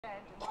Yeah,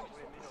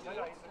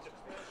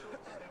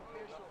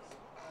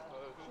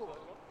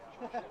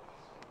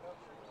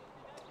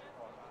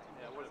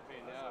 it would have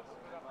been, yeah.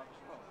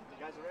 You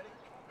guys are ready?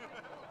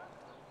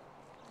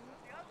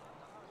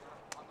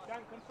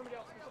 Dan, can somebody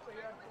else pick up the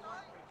yeah,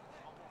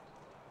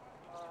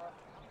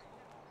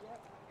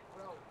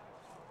 well.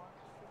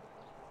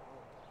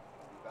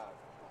 Bad.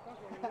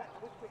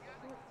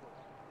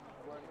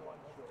 We're only one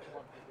short,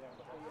 one for down,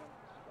 but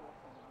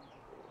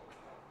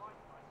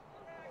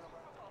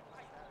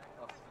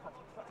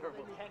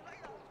Terrible.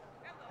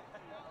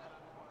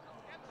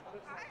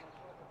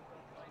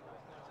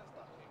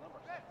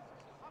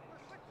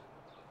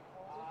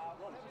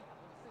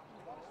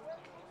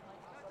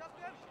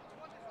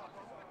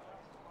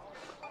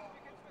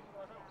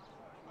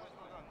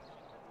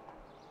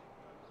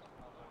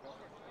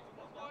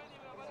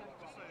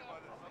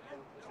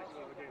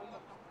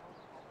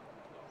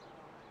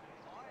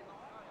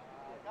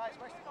 Guys,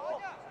 where's the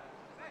goal?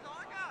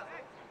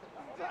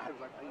 I was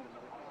like, I need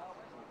another.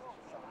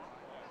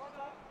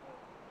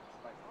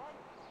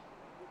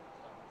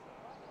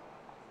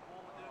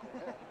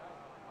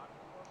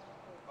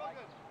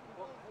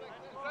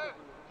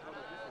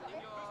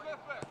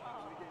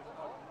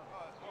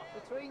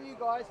 Between you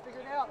guys,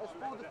 figure it out. There's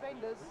 4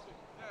 defenders.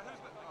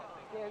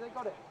 Yeah, they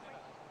got it.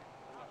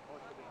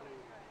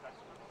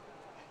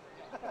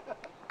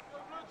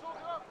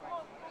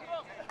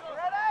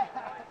 Ready?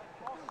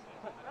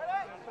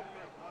 Ready?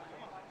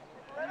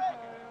 Ready?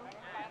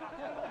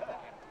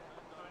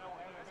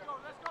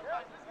 Let's go,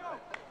 guys, let's go.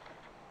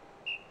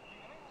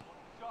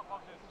 Shot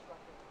boxes.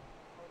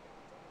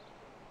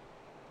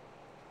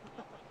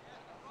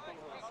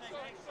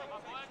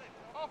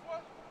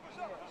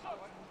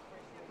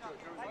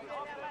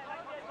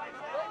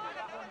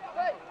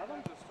 Hey! I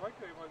think the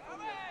striker went from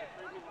the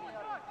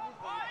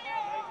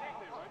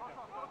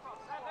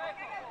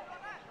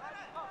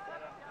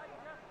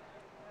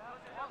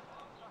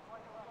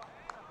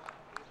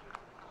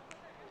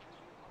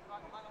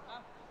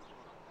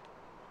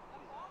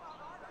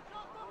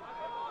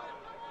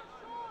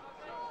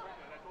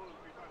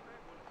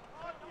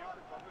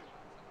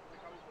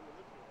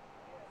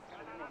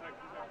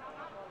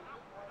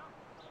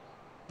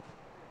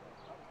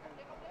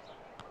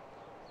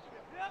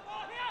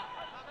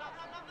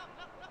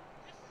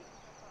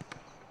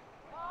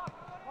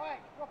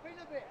Right, drop in a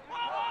bit.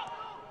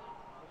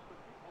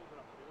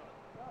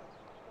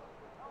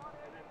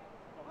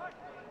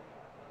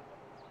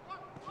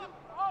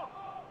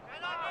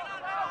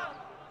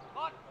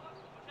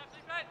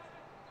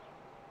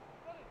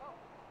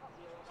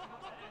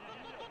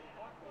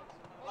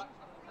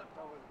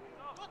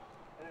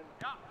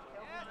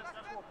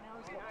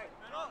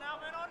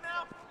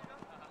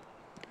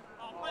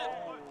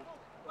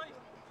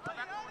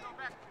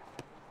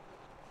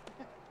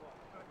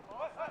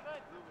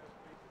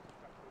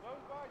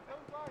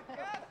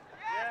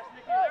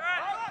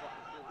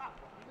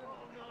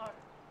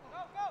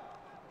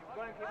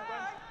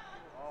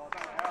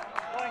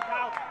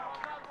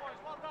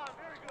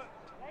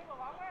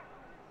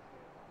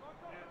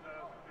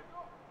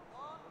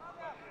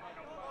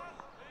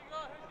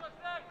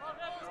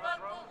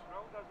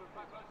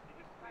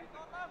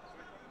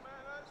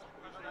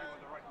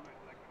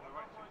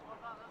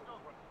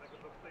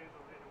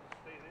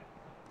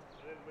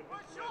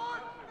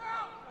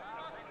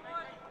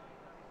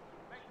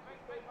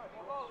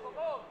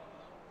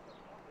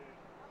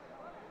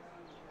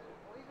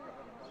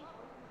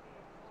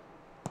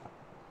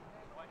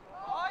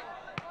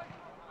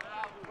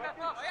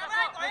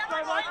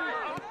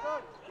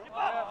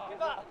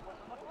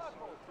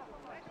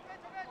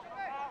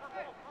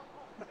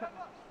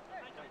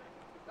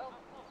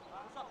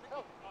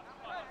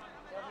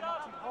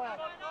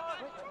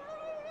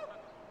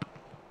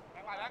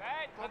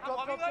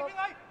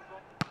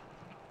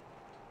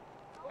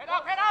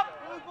 Head up!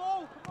 Blue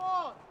ball, come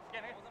on!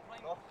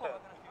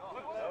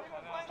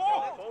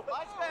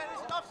 Lights man,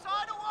 is it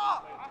offside or what?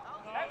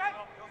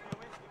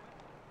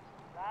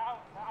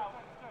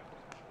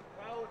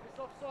 Well, if it's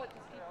offside,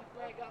 just keep your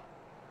flag up.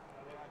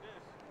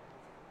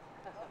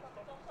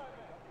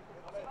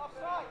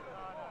 Offside!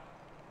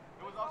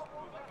 It was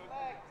offside.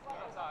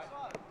 Offside.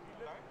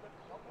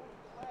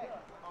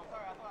 Oh,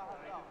 sorry, I thought I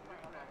had it out.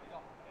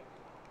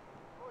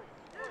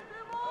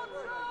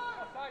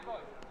 Offside,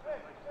 boys.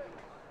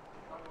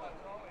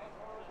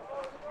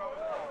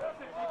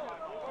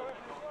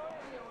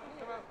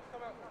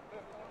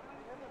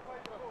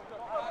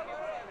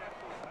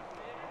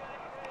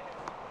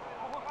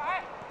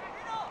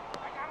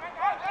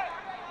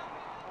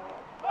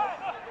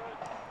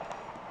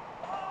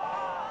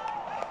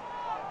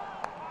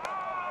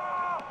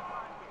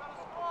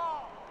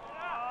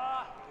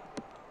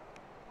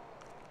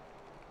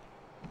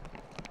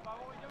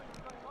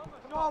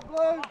 Come on,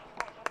 Blue!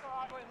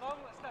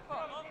 Step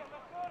up.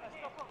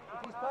 If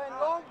he's playing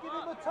long, give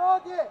him a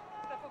target!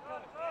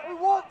 Who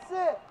wants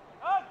it?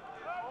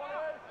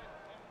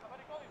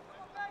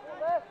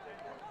 Left.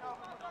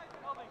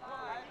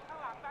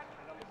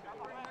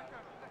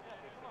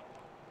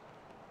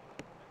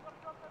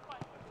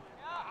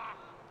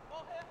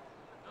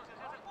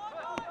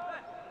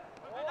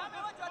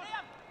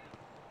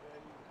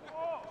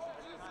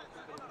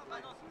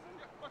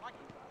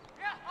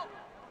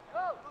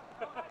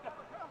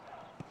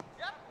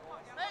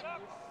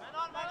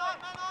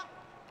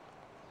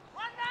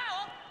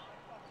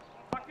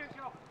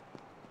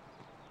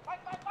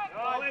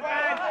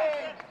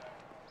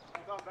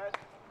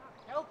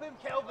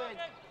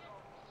 line.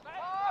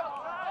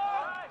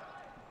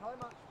 No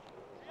much.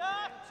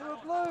 To a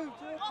blue,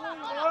 to a blue.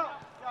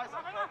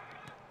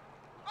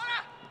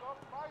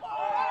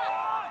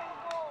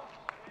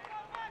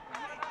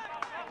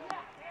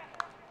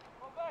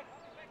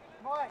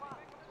 Mike.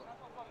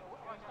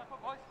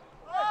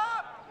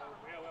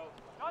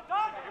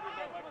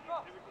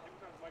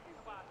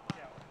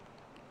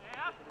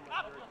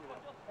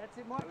 That's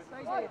it, Mike.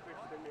 Stay there.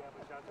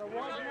 So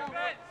wide now.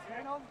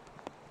 Hang on.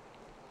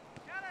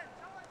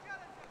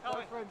 Show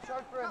for him, show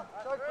for him,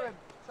 show for him,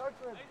 show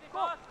for him.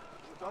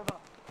 Over.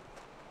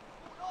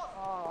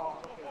 Oh,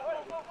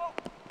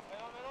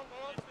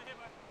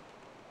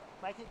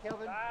 make it,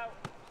 Kelvin.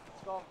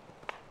 Let's go.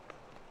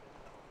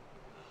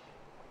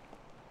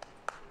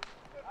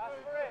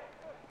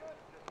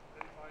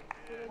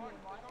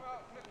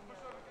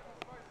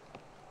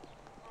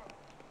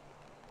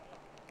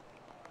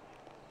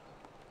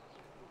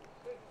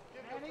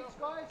 Mannings,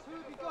 guys, who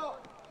have you got?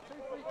 2,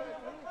 3 people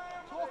here.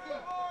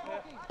 Talking.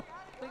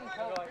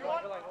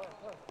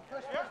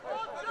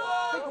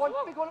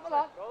 Big one at the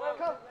line.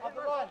 Come, up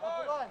the line.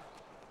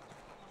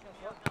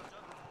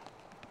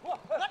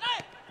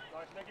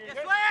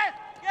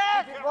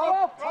 Yes!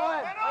 Rob,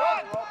 time.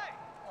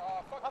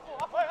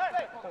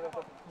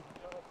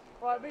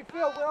 Right,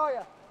 midfield, where are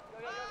you?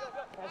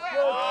 That's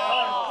good.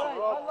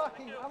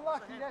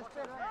 Unlucky, that's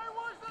better.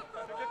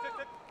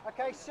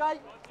 Okay,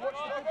 shape, watch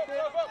the big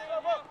bit.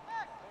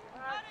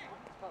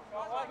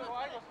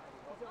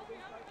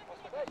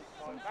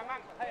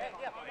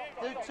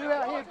 Do 2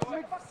 out here,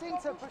 mid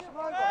centre, push them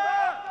over.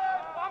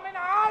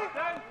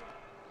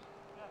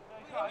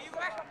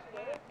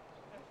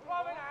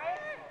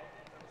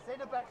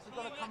 Centre backs are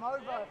going to come over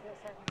if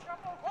that's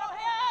happening.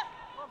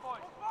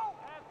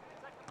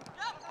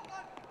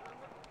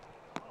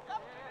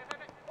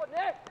 What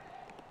next?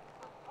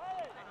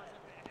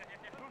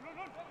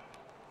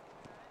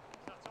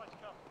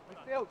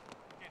 Midfield.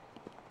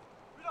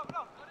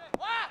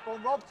 Go on,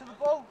 Rob, to the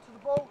ball.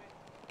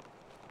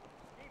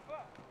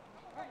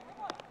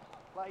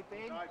 Play, Ben.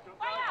 You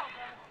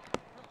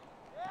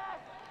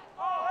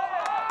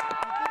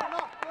did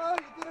enough, bro, you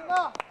did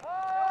enough.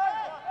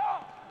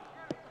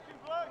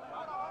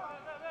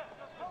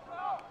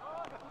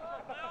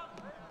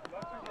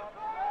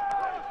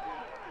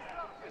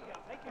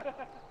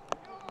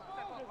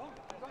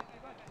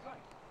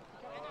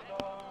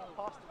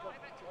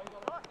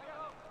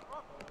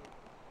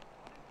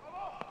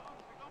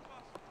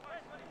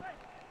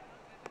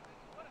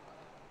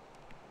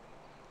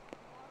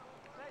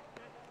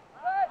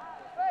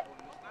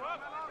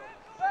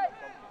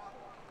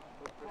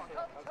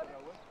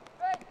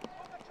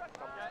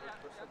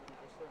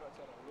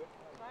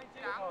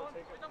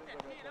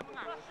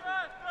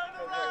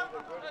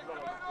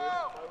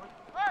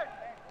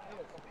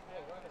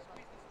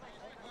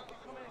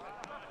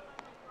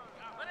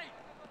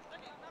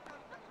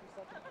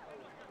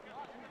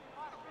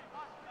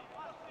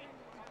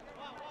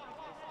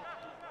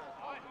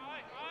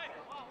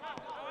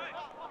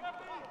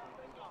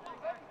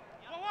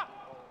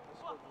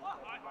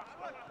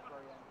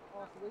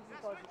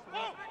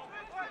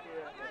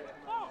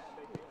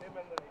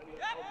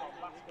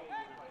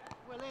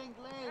 Well in,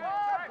 Glenn.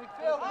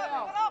 Midfield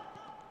now.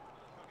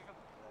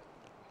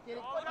 Get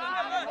it.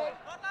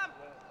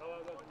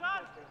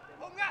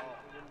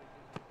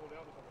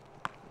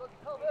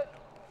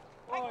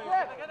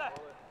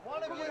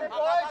 One of you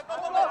boys.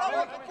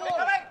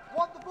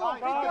 Want the ball.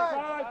 Keep going.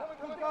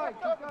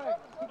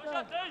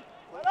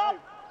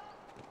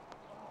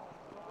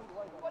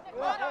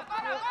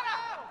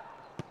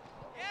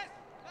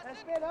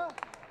 That's better.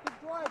 Good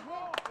drive,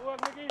 yeah. Work,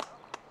 Mickey.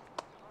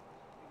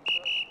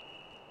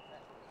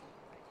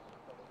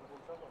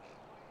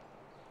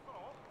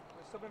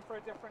 We're subbing for a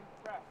different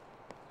ref.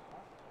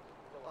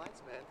 The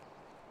linesman.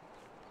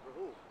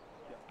 Rahul.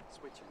 Yeah.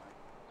 Switching, mate.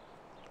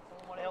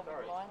 Someone want to help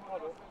with the line?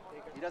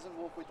 He doesn't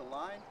walk with the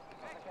line.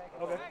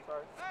 Okay.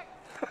 Sorry.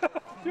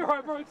 You're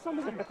right, bro. It's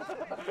something. That's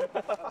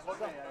what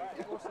they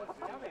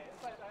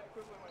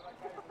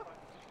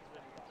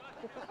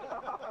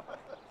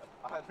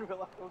I hadn't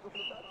realised I was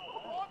looking at that.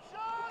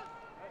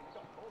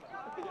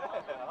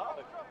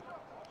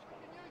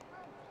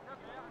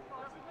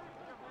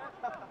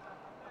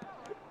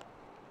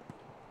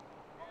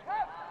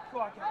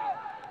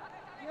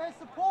 Yeah,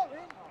 support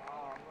him.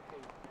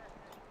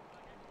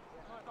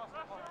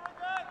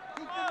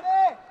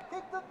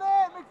 Keep them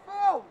there,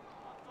 midfield.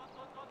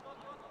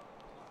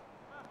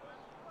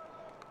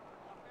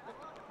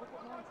 Look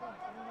at 19.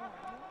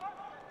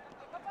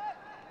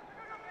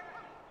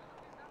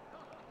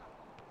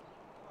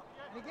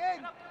 And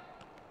again.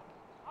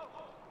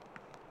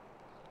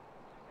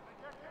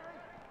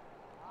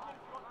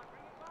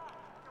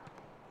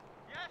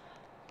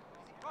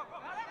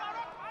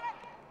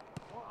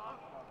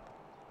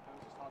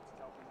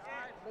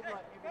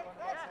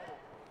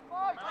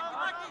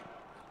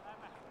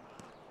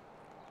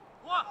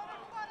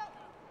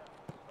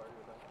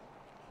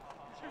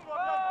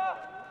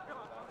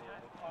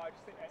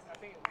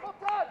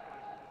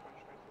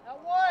 Out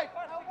wide!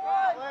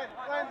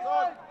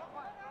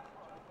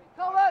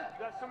 Come on!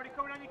 Somebody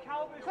coming on your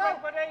calves, right,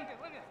 buddy?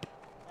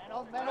 Man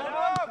on, man on,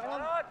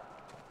 man on.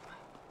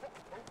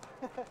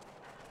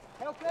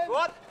 Help him.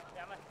 What?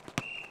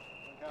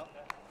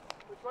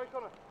 Which way,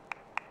 Connor?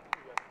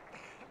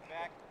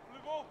 Back.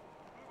 Blue ball.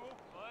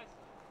 Boys.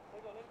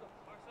 Let go.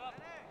 Marks up.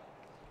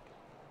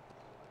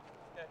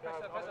 Yeah,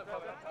 press up.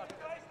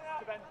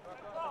 To Ben.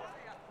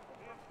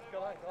 Go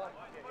on.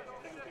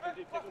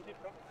 Take one deep,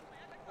 bro.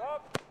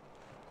 Up.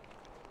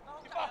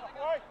 Keep up,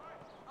 boy.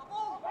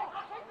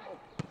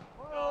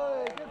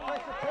 Oh, good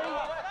pressure,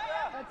 Pete.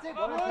 That's it,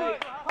 Blue.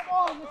 Come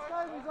on, this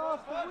game is ours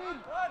to win.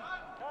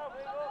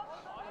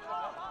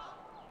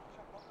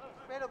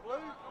 Better,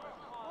 Blue.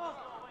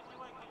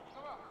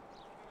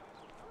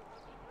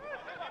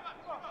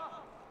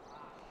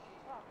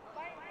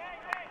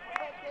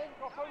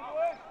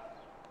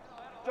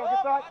 Jog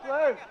it back,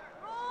 Blue.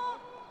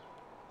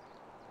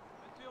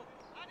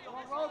 Come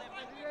on, Rob. Get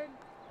it in.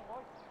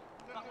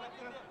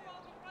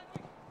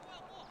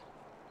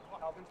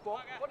 Alvin spot.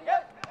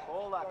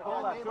 Call that.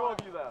 Two of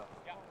you there.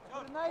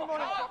 Put a name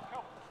on it.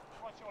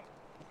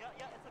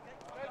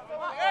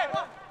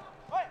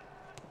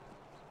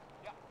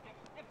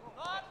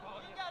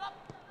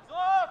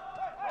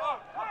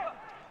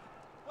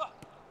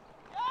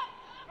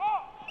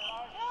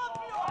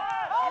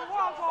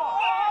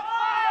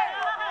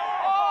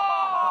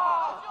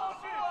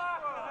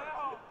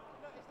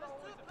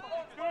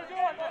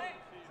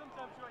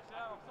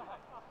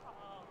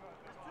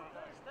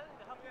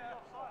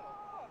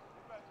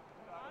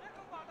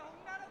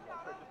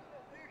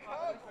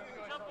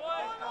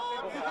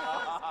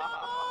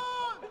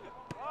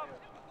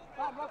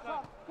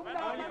 Come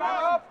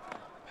down.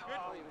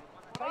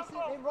 Face it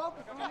in, Rob.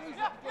 If you lose it,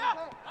 get it back.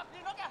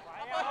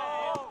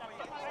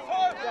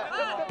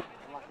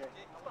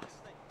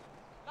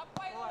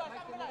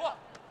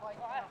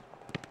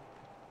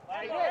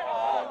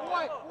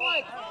 Wide.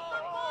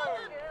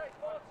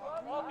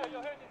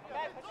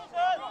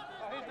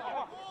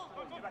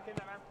 Get back in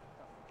there, man.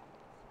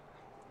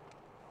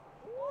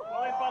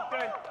 Line,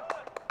 Bogdan.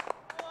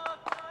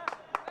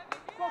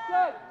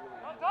 Bogdan.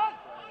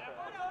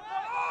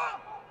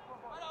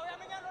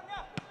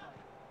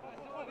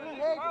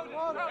 Head,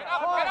 one,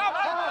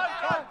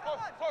 time.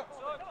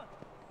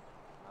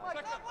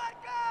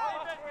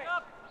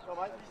 Go,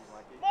 mate.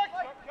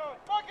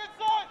 Mike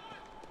inside!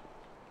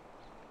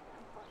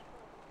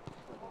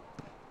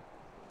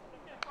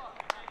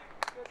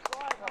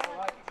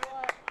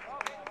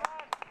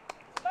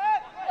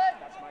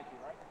 That's Mikey,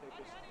 right?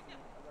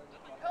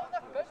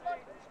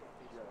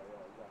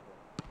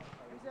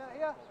 He's out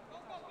here.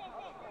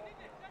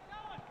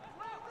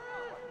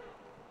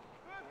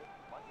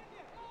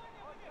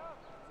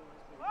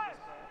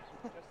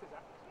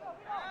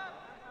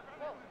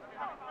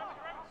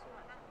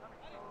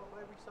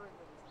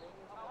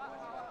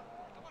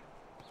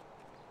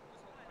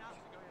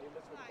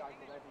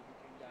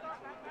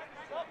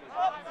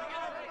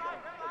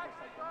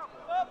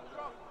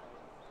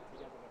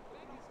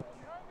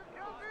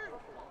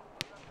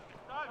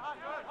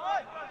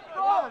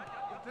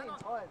 We're getting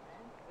tired,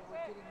 man. We're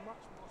getting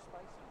much more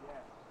space.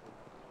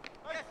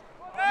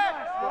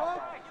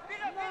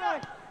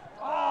 Nice.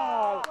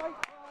 Oh, great.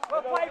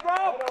 Well played, bro.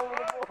 Over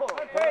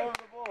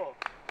the ball.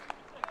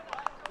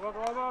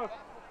 Bravo.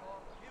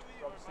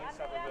 Rob seems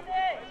to have a really good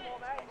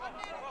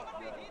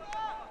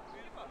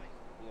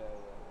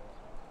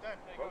Dan,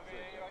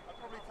 I'd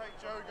probably take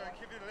Joe, go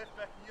give you the lift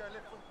back, and you go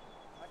lift them.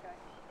 Okay.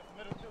 The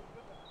middle two.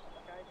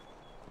 Okay.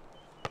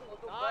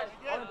 Nice.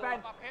 On Ben.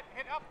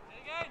 Hit up.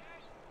 Again.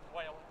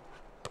 Well.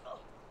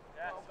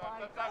 Yeah,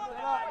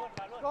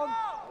 Gone.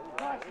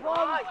 Nice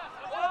run.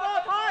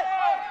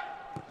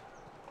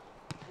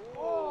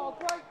 Oh,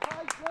 great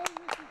play, Blue.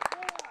 This is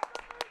fair.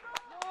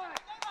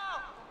 Nice.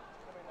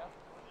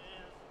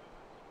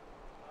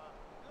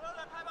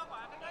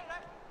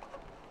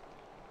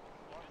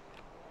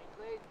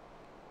 Clean.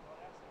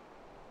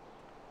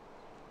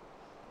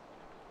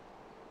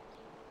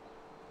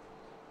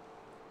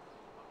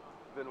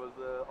 Vin, was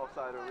the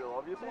offside a real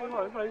obvious one? No,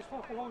 he's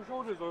fucking long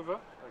shoulders over.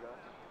 Okay.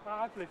 I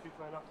had literally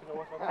playing up to know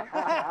what's on.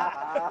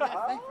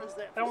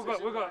 And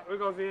we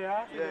got VAR.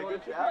 Yeah,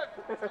 good chat.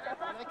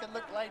 They can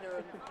look later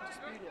and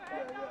dispute it.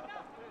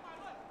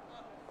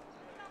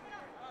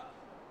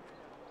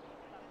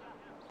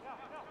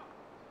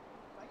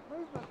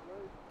 Movement,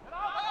 Blue.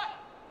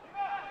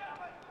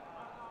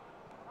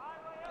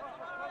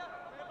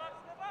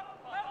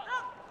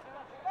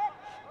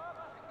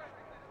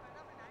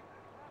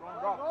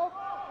 Rob.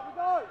 Here we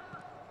go.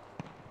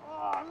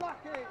 Oh,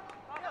 lucky.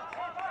 Come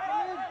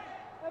in.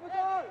 There we go.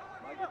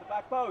 Might get the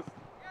back post.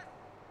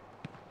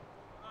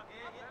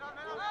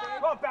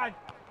 Come on, Ben.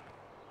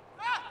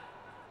 Right.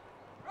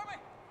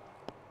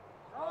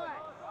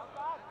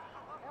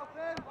 Help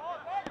him.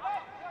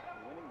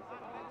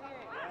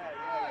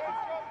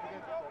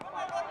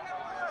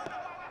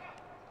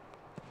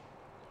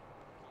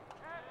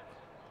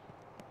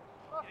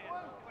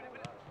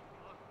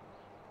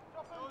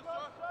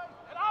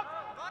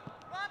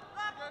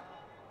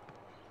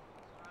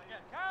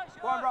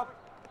 Go on, Rob.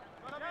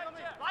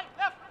 Right,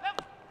 left.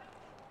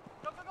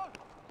 Go.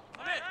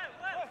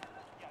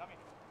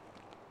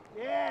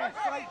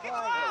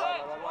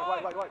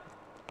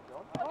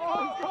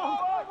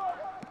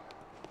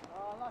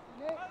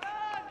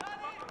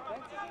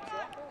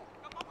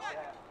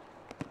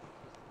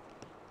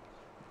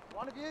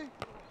 One of you. Turn.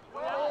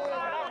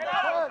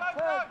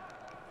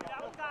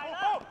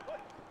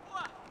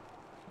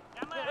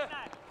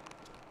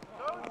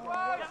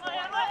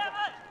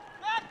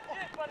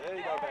 There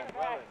you go, Ben.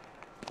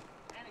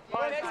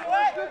 Well in.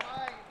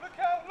 Look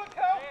out, look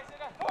out!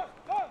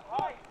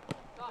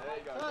 There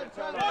you go. Turn,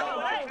 Turn turn, it. turn.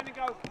 And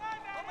go.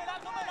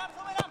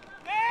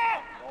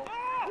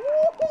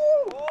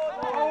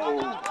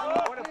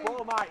 What a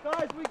ball, mate.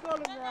 Guys, we got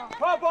him now.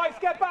 Come on, boys,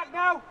 get back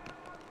now.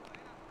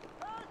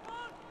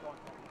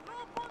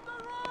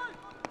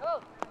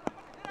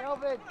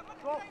 Kelvin,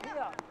 drop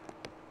here.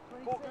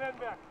 Ball 26. can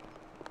back.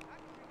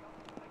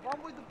 Run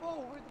with the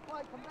ball, with the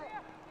play, come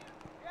back.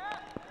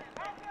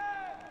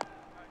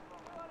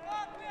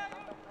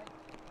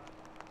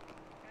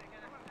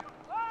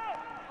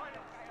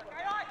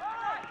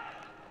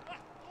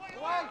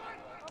 Away.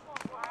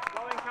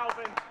 Go in,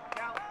 Calvin.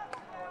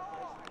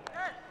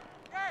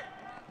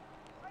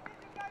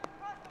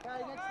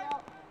 Okay, next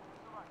out.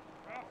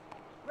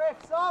 Ref,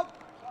 sub.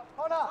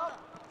 Connor,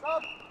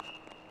 sub.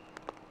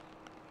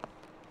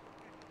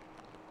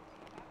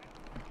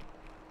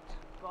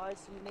 Guys,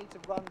 so you need to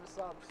run the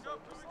subs. So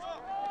just, if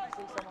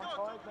you see someone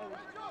tired, maybe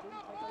just take over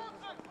the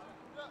subs.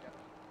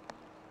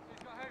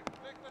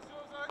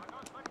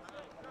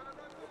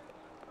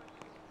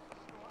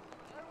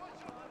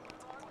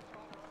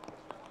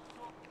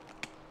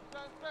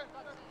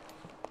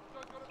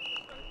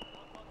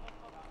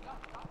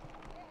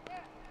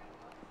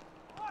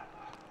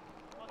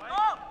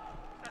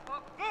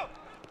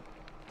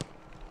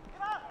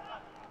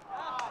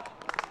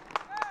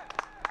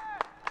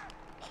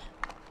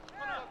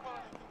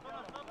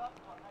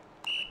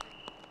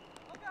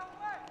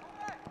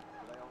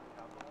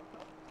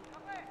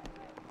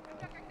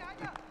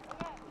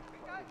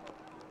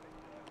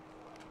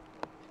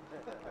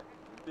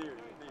 In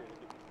theory. There you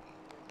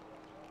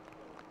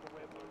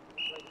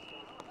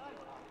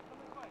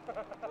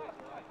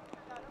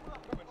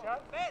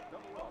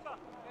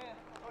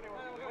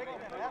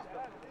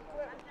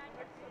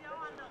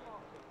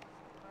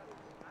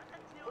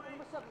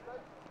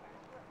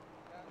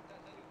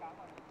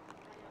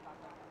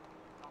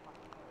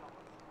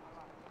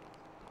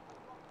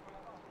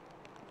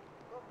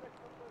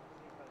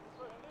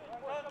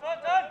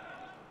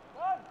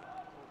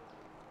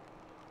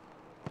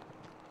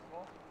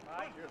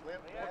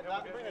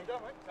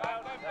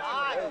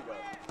go.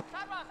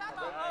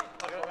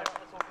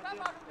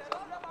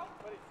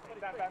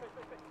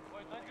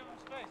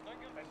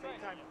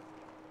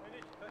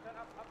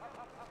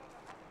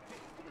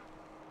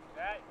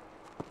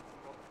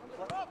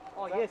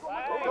 Oh, yes.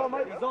 Go on,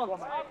 mate. He's on.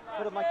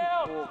 Put it, Mikey.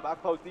 Oh,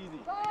 back post easy.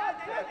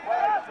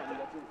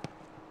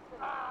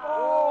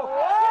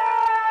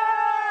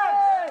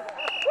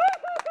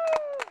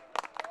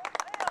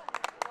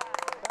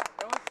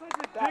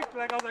 Dick,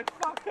 like I was like,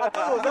 fuck. I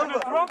thought it was going to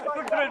drop.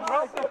 It's going to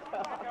drop.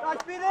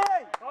 Nice, Billy.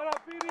 Hold up,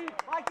 Phoebe.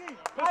 Mikey.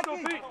 Pistol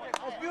Mikey. beat.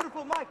 That's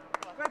beautiful, Mike.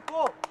 Great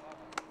ball.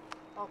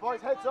 Oh,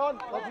 boys, heads on.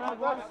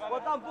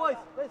 Well done, boys.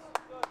 Let's,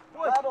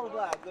 Rattle,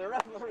 lads. They're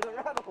rattle.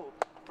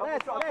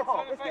 let's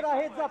get our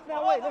heads up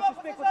now. Wait, let's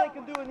respect what they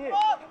can do in here.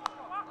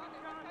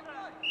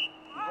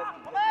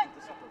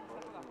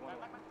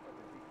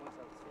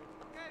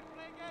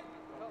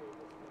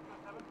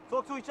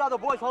 Talk to each other,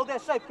 boys. Hold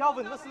that shape.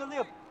 Calvin, listen to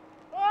Liam.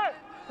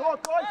 Come on,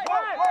 boys.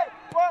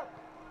 Work.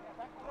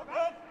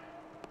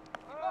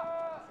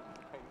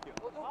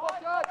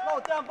 Slow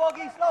it down,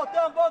 Boggy. Slow it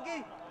down,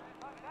 Boggy.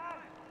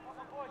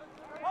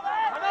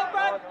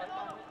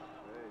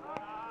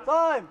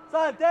 Time,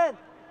 Dan.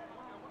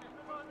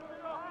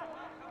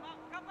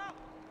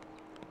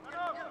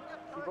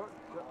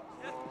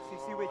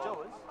 See where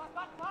Joe is?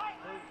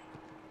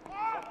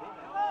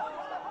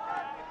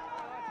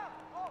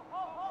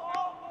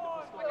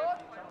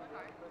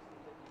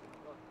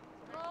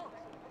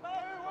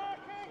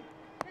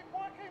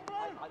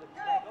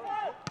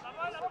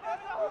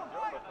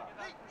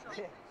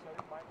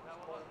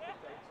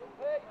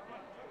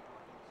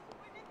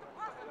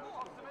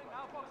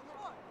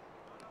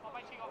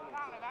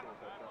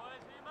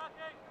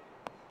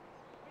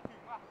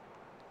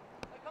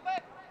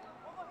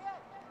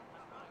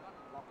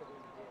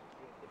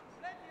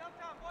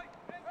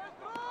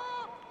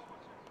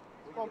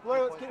 Come on,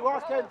 Blue. Let's keep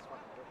working.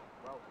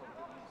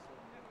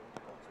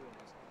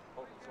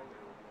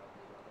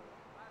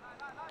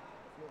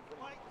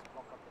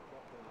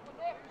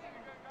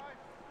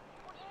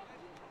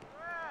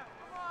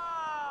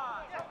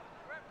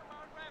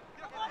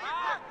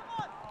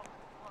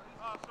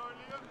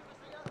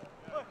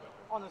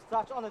 On his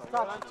touch. Turn,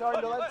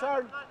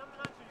 turn.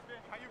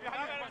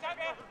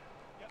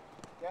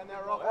 Get in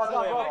there, Rob.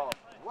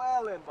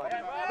 Well in, buddy.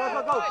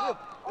 Go.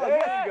 There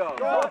you go.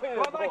 Go,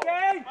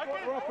 Mikey.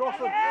 Cross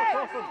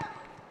him.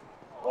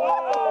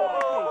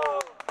 Oh!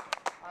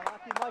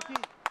 Unlucky, Mikey.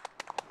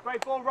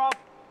 Great ball, Rob.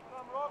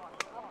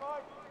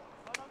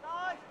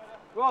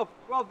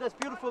 Rob, that's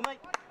beautiful, mate.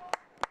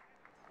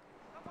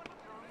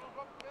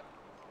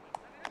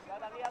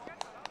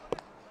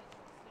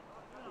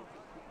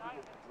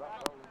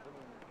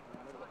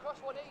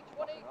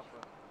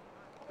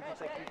 If you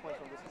take 3 points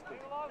from this, it's good.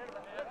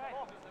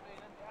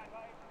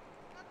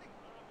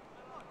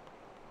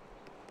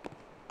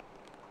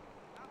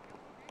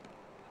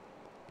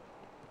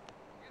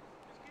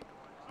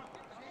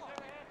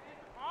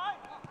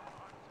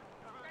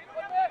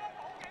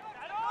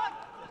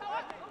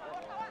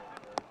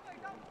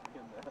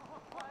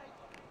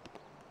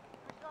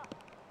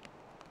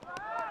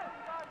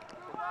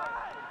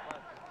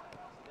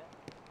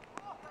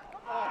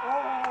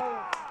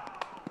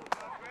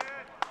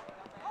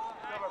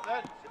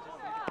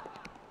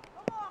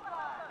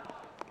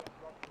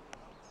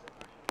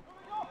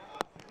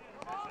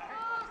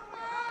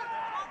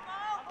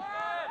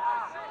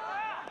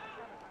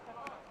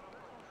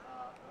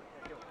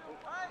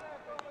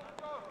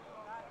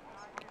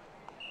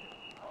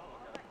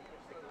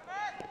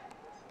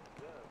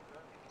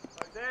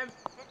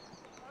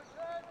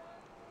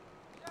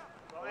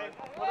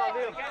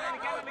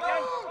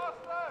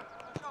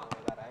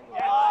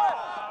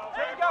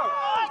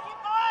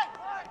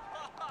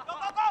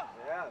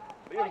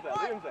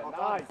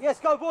 Nice. Yes,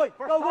 go boy,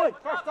 go boy.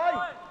 First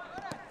time.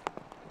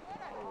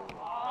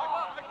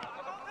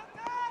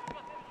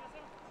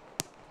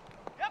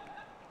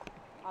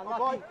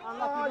 Unlucky,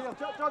 unlucky.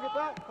 Jog it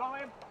back. Come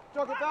on,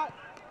 jog it back.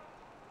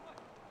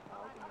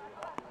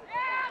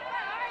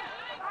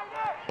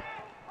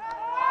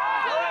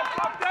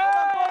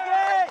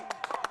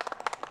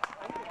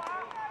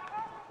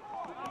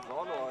 He's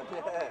on one,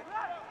 yeah.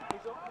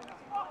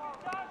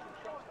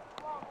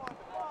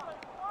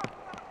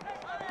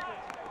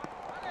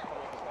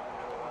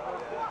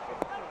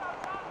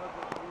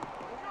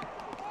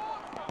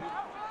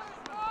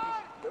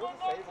 There was a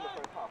save in the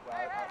first half where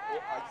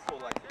I saw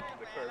like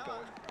the curve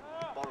going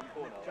bottom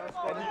corner. And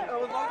I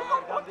was like,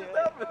 what just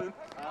happened?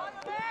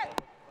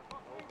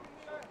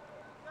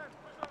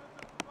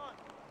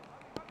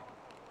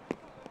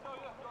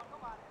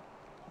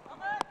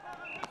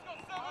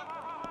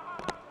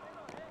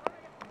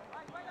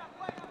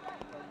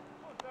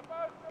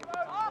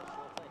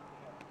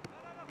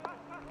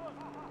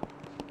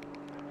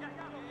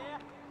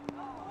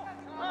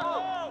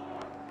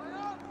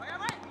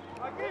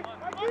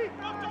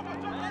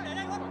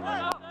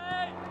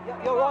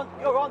 You're on,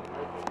 you're on.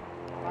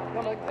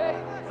 Come on.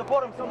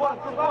 Support him, support him,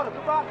 support him.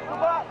 Come back, come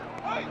back.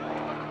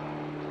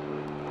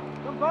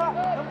 Come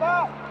back, come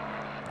back.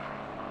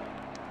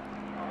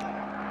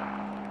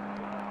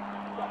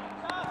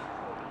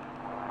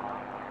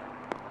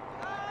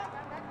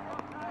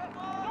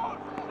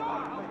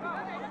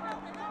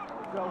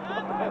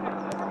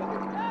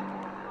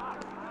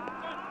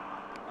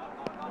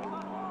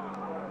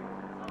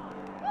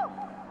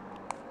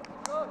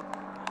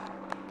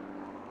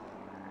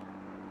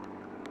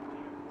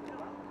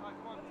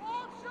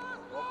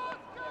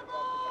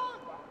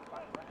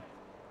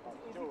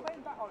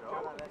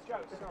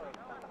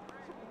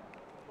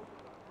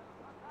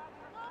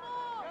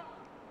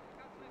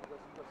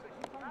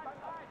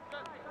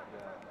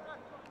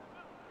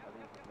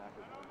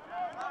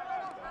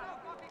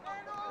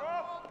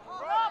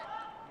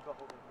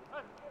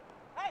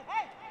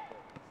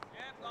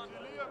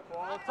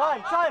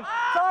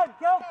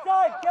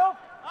 Time, Kelp.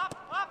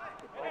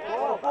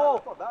 Ball.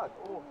 Not bad.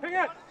 Ping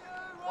it.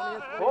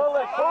 Pull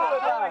it,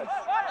 guys.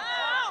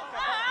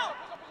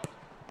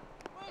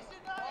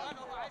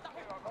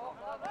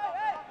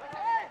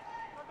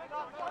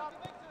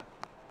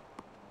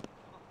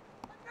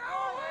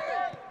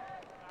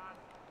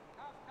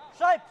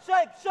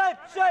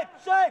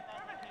 Shape.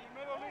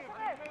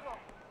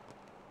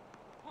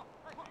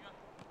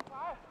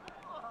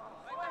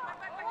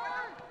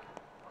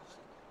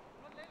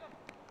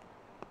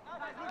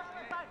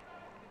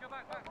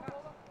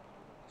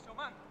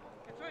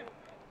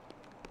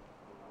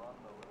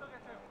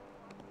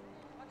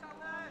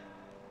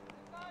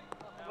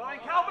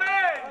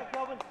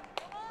 Kelvin.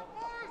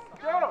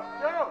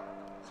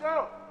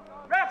 Go.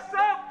 Ref,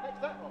 stop.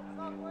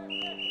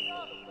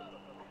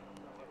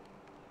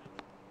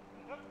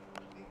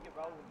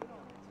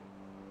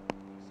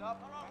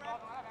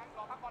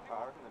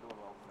 I reckon they're doing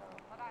well now.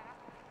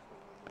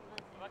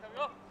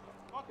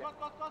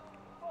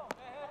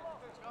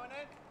 Going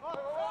in.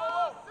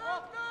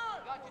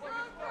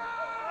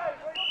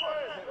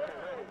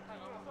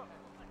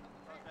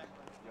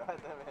 You're right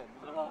there, man.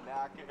 You look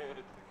knackered.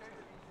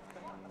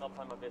 Not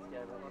playing my best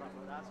game.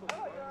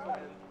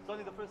 It's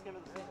only the first game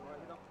of the season, right?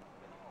 You know.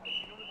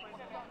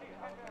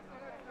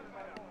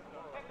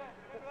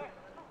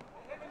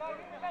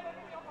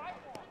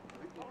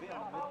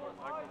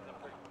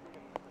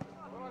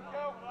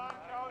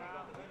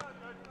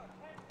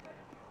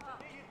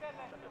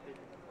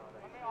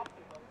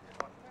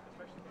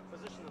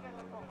 Position them.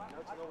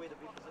 To know where to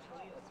be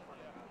positionally, that's fine.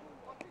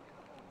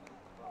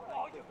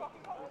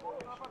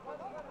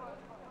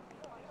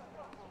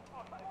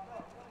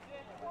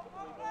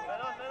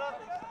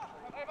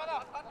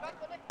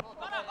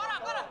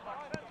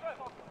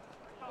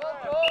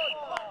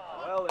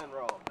 Well in,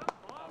 Rob.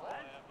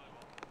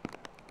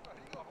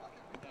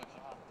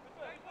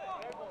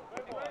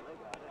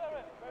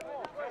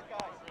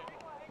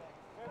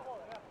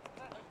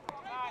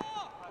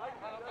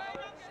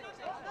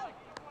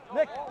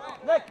 Nick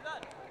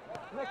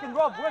and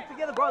Rob, work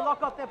together, bro.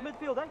 Lock up that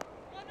midfield, eh?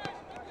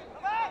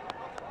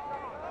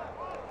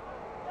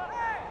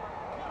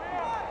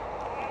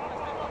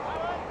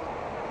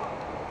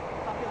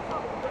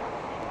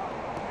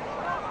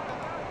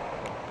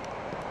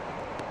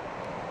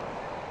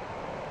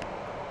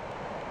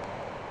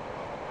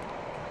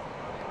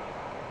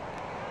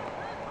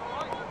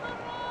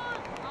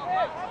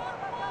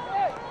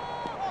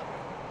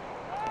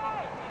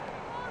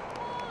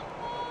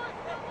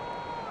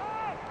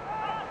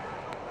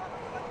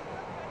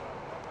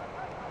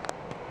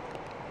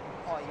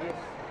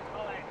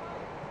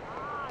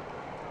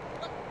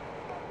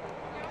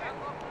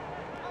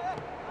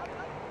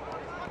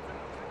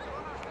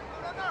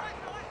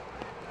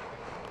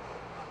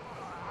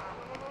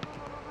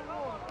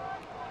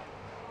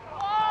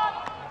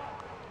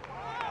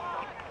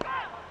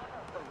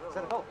 Is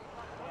that a goal?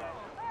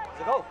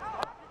 It's a goal.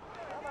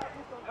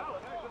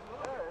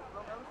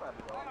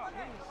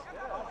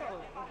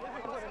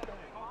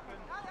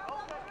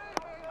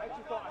 I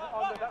actually thought,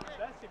 oh no, that was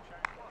their team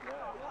showing.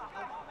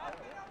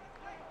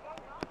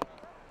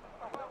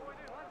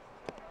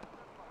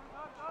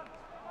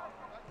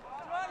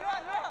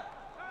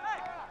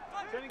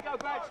 Turn and go,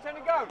 Badge, turn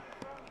and go.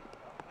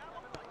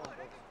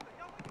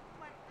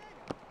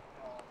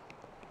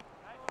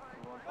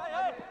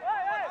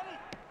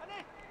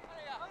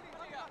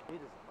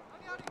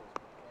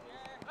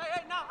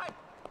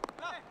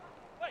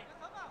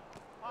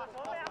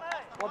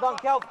 Well done,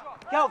 Kelv.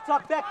 Kelv,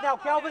 tuck back now,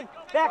 Kelvin.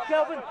 Back,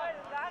 Kelvin.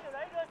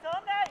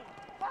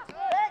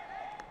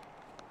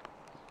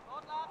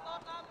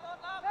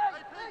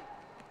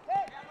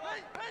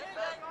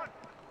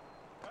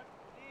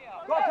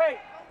 Go, Pete.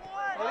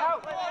 Get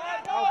out.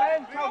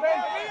 Kelvin, Kelvin.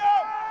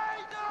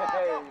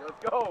 Hey, let's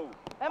go.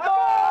 And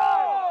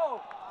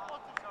ball!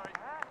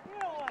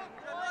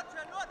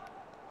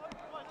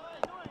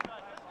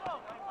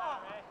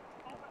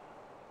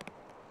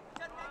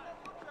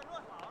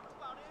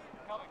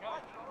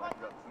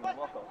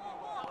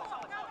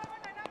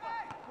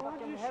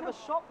 Fucking have a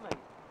shot,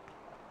 mate.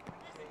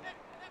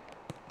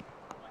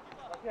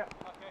 Yeah.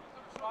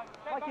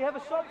 Like you have a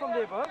shot from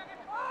there, bro.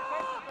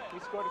 We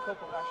scored a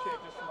couple last year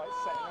just from like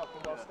setting up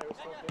and whilst they were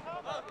still kicking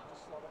it back,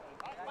 just slot it in.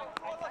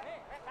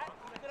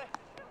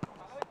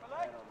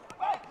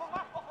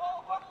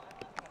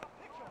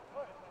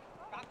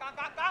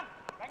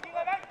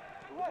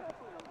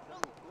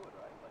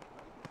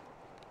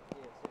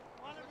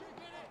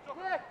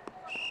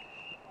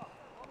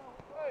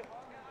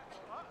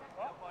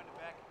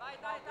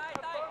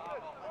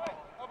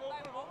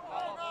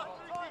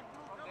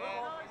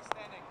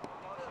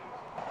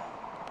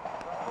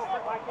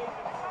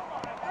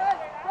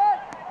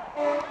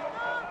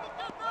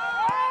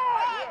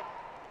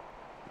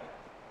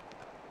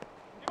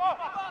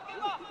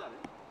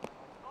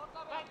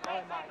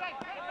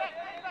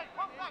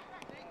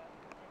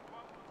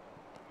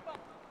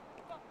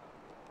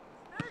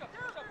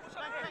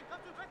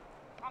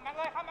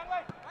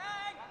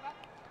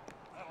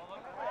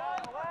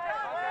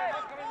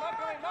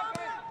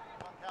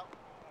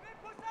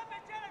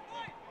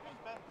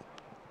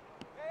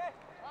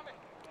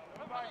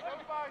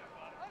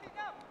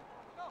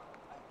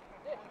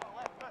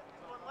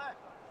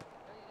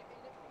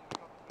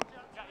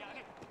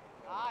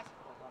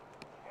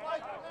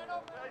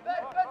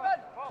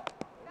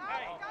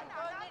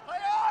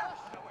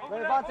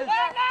 Advantage.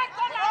 Nice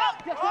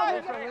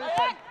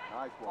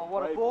one. Oh,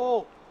 what a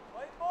ball.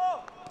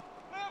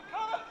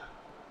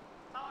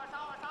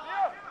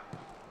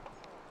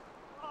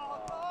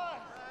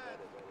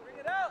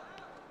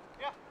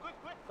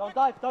 Don't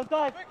dive, don't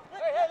dive.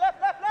 Hey, left.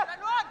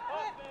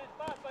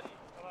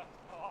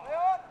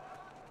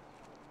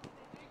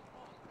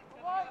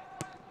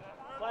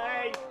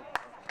 Play.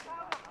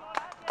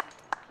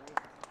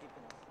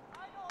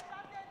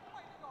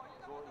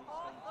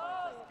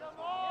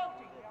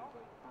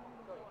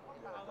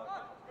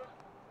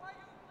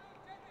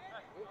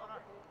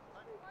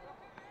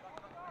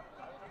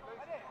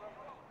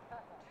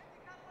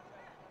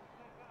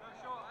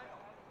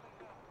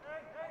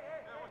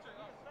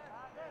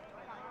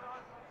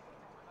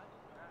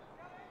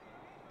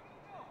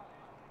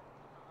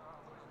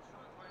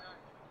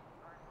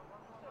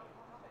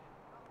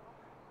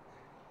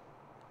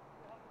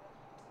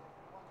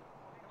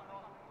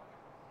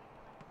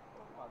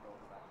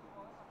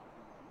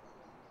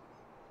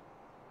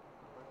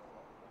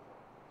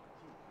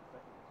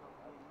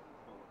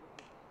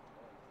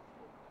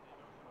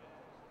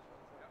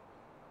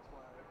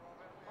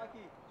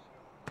 Mikey,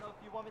 so if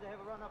you want me to have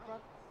a run up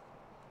front?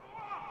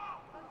 Yeah,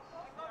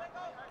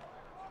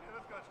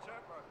 this guy's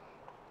chat, bro.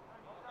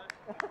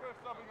 We're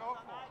subbing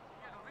off for.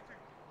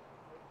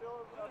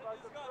 This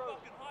guy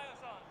fucking higher,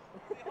 son.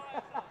 Is he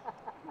higher, son?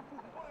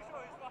 I'm pretty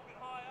sure he's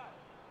fucking higher.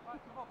 Right,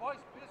 come on,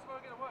 boys. This is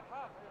where we're going to work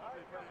hard.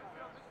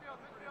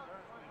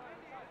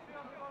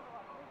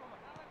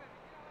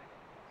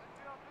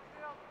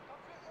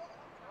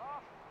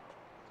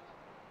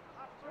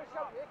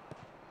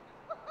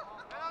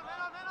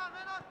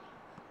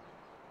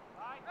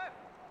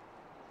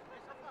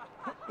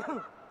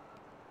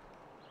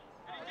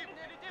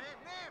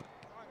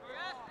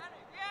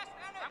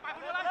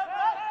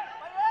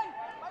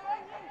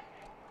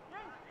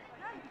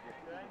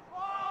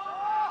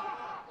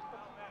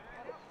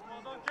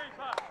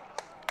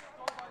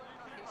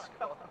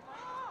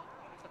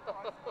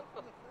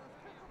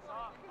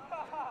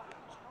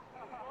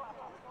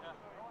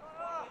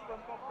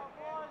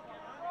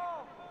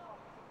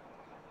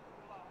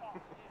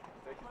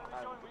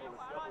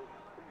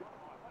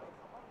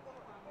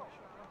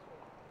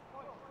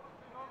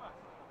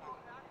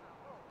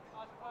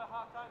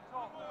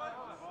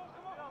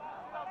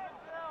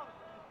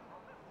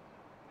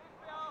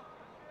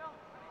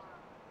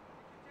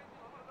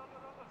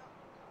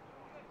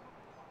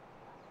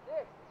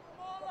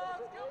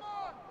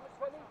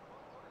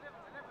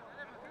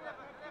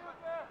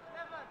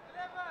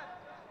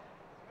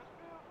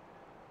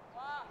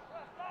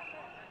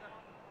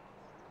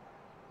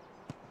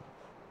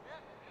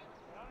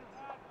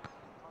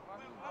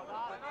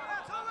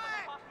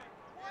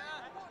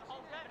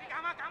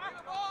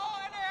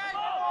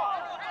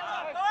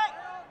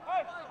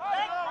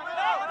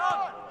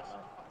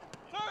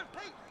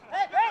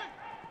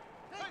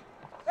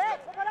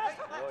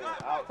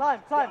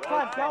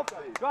 Cal.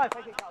 Drive,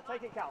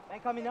 take it, Cal. Man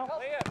coming now.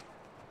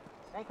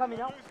 Man coming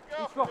now.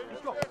 Be strong.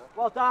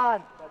 Well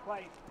done. Well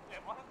played.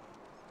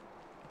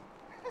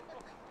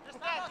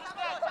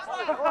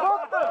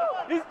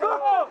 He's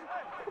good.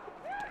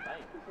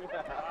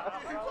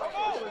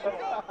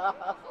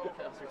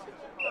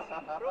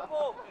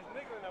 He's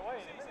niggling away,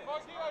 isn't he?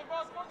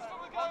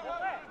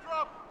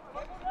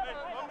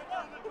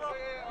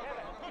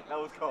 That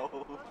was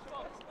cold.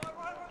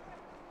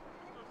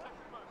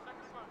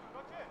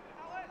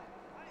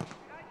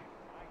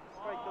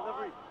 Great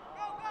delivery.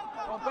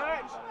 On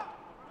bench.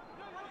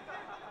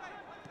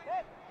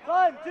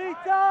 Time,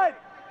 time.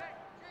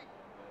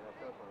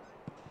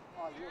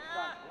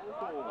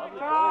 Oh,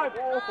 Time.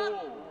 lovely.